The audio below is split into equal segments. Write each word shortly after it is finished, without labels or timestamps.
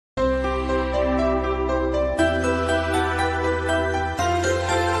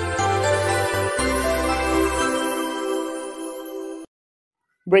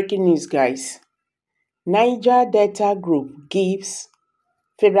Breaking news, guys. Niger Delta Group gives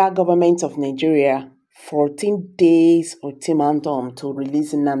federal government of Nigeria 14 days ultimatum to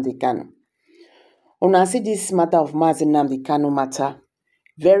release Nnamdi Kanu. Una see this matter of Nnamdi Kanu matter.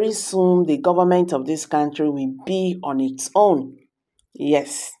 Very soon, the government of this country will be on its own.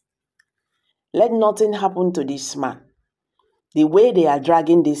 Yes. Let nothing happen to this man. The way they are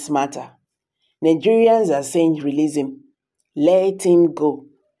dragging this matter, Nigerians are saying release him. Let him go.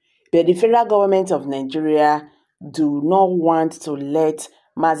 But the federal government of Nigeria do not want to let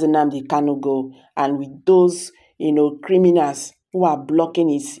Nnamdi Kanu go, and with those, criminals who are blocking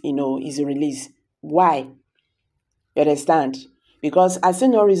his release. Why? You understand? Because I see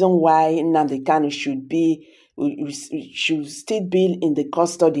no reason why Nnamdi Kanu should still be in the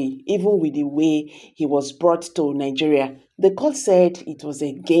custody, even with the way he was brought to Nigeria. The court said it was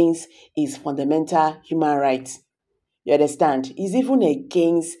against his fundamental human rights. You understand? It's even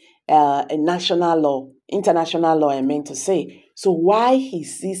against a national law, international law, I meant to say. So why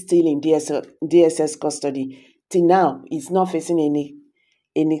is he still in DSS custody? Till now, he's not facing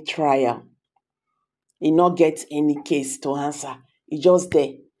any trial. He not get any case to answer. He's just there.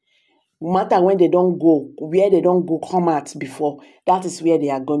 No matter when they don't go, where they don't go come out before, that is where they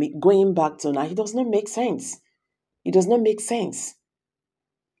are going back to now. It does not make sense. It does not make sense.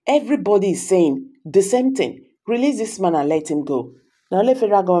 Everybody is saying the same thing. Release this man and let him go. Now let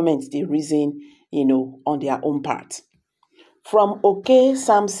federal government the reason, on their own part. From OK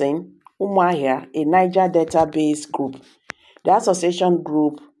Samson, Umuahia, a Niger database group, the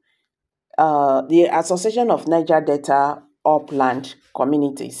Association of Niger Delta Upland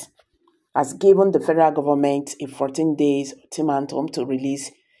Communities has given the federal government a 14 days ultimatum to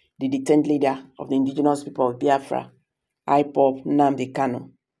release the detained leader of the indigenous people of Biafra, IPOB Nnamdi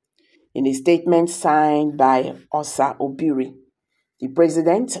Kanu. In a statement signed by Osa Obiri, the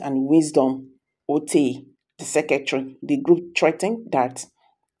president, and Wisdom Ote, the secretary, the group threatened that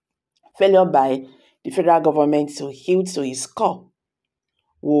failure by the federal government to yield to his call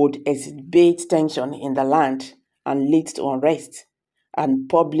would exacerbate tension in the land and lead to unrest and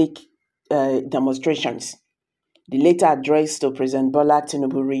public demonstrations. The later address to President Bola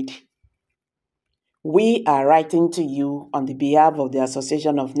Tinubu read, "We are writing to you on the behalf of the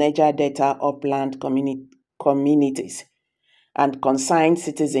Association of Niger Delta Upland Communities and concerned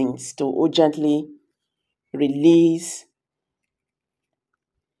citizens to urgently release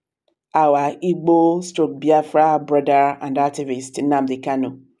our Igbo/Biafra brother and activist Nnamdi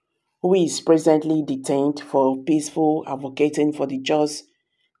Kanu, who is presently detained for peaceful advocating for the just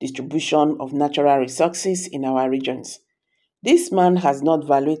distribution of natural resources in our regions. This man has not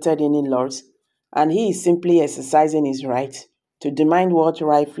violated any laws, and he is simply exercising his right to demand what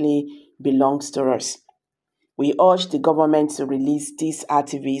rightfully belongs to us. We urge the government to release this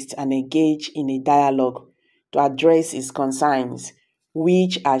activist and engage in a dialogue to address his concerns,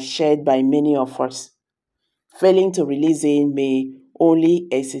 which are shared by many of us. Failing to release him may only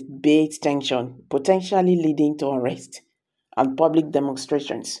exacerbate tension, potentially leading to unrest and public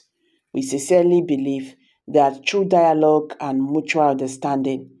demonstrations. We sincerely believe that through dialogue and mutual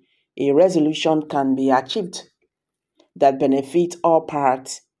understanding, a resolution can be achieved that benefits all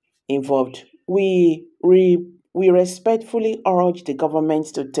parties involved. We respectfully urge the government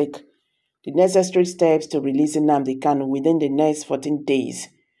to take the necessary steps to release Nnamdi Kanu within the next 14 days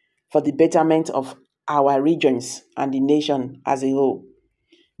for the betterment of our regions and the nation as a whole.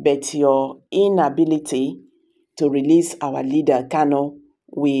 But your inability to release our leader Kanu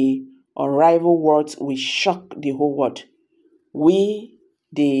will unrivaled words will shock the whole world. We,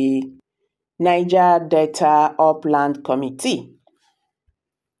 the Niger Delta Upland Committee,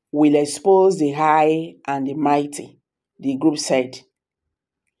 will expose the high and the mighty, the group said.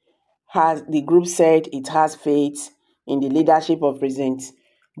 The group said it has faith in the leadership of President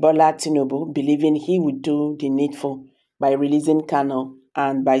Bola Tinubu, believing he will do the needful by releasing Kanu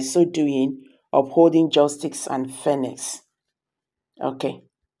and by so doing upholding justice and fairness. Okay.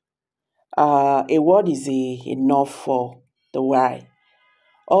 A word is enough for the why.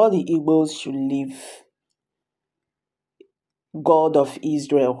 All the Igbos should leave God of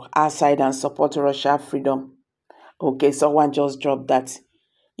Israel aside and support Russia freedom. Okay, someone just dropped that.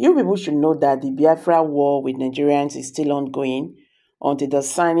 You people should know that the Biafra war with Nigerians is still ongoing until the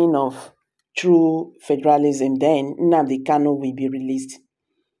signing of true federalism. Then Nnamdi Kanu will be released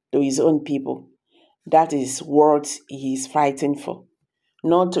to his own people. That is what he is fighting for,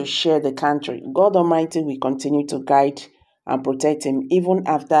 not to share the country. God Almighty will continue to guide and protect him even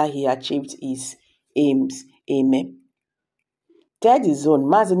after he achieved his aims. Amen. Third is own,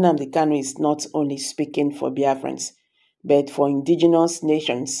 Nnamdi Kanu is not only speaking for Biafrans, but for indigenous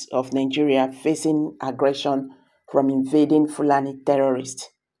nations of Nigeria facing aggression from invading Fulani terrorists.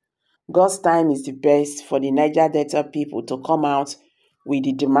 God's time is the best for the Niger Delta people to come out with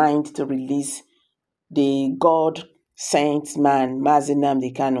the demand to release the God-sent man, Mazi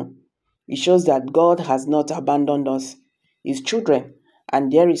Nnamdi Kanu. It shows that God has not abandoned us, his children,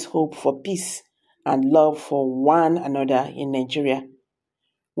 and there is hope for peace and love for one another in Nigeria,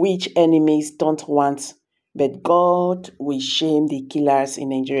 which enemies don't want, but God will shame the killers in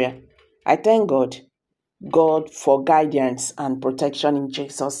Nigeria. I thank God for guidance and protection in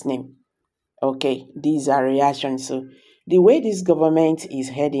Jesus' name. Okay, these are reactions. So the way this government is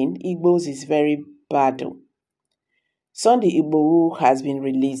heading, Igbos is very bad. Sunday Igbohu has been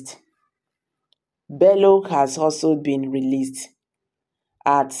released. Bello has also been released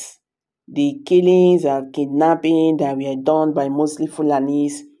at the killings and kidnapping that were done by mostly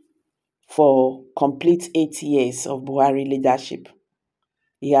Fulanis for complete 8 years of Buhari leadership.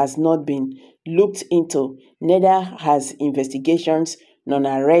 He has not been looked into, neither has investigations nor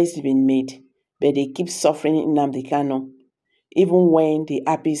arrests been made, but they keep suffering Nnamdi Kanu. Even when the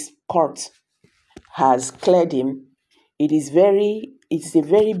Appeals Court has cleared him, it's a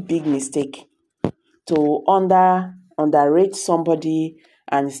very big mistake to underrate somebody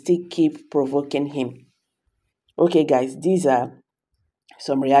and still keep provoking him. Okay, guys, these are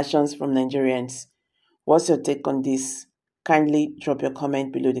some reactions from Nigerians. What's your take on this? Kindly drop your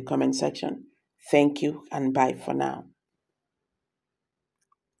comment below the comment section. Thank you and bye for now.